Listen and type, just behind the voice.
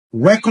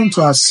Welcome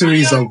to our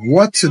series of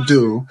what to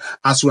do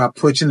as we're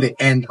approaching the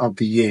end of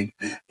the year.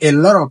 A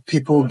lot of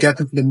people get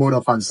into the mode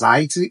of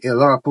anxiety. A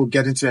lot of people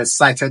get into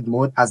excited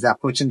mode as they're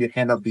approaching the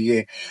end of the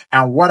year.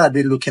 And what are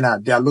they looking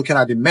at? They're looking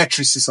at the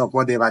matrices of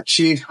what they've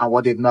achieved and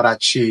what they've not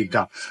achieved.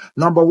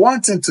 Number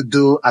one thing to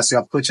do as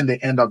you're approaching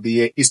the end of the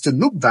year is to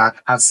look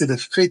back and see the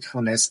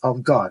faithfulness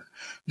of God.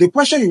 The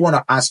question you want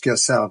to ask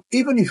yourself,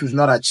 even if you've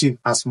not achieved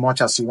as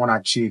much as you want to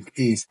achieve,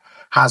 is,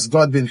 has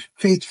God been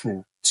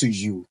faithful to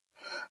you?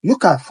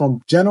 Look at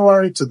from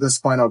January to this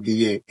point of the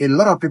year. A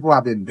lot of people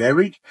have been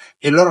buried.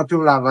 A lot of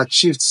people have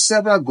achieved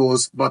several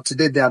goals, but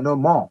today they are no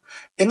more.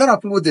 A lot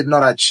of people did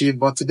not achieve,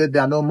 but today they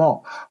are no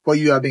more. But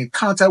you have been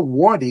counted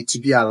worthy to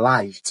be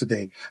alive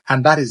today.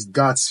 And that is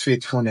God's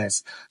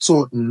faithfulness.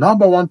 So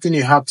number one thing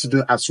you have to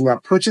do as we're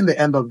approaching the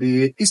end of the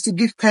year is to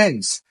give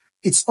thanks.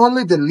 It's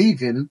only the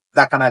living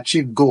that can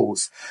achieve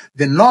goals.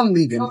 The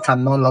non-living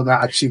can no longer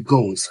achieve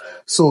goals.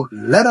 So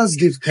let us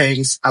give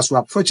thanks as we're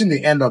approaching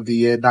the end of the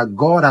year that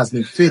God has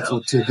been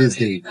faithful to this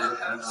day.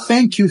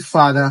 Thank you,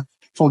 Father,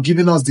 for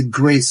giving us the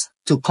grace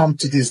to come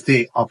to this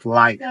day of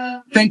life.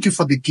 Thank you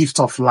for the gift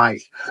of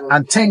life.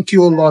 And thank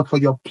you, Lord, for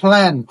your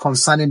plan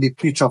concerning the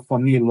future for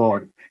me,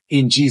 Lord.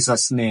 In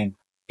Jesus' name,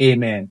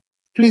 amen.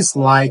 Please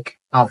like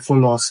and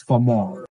follow us for more.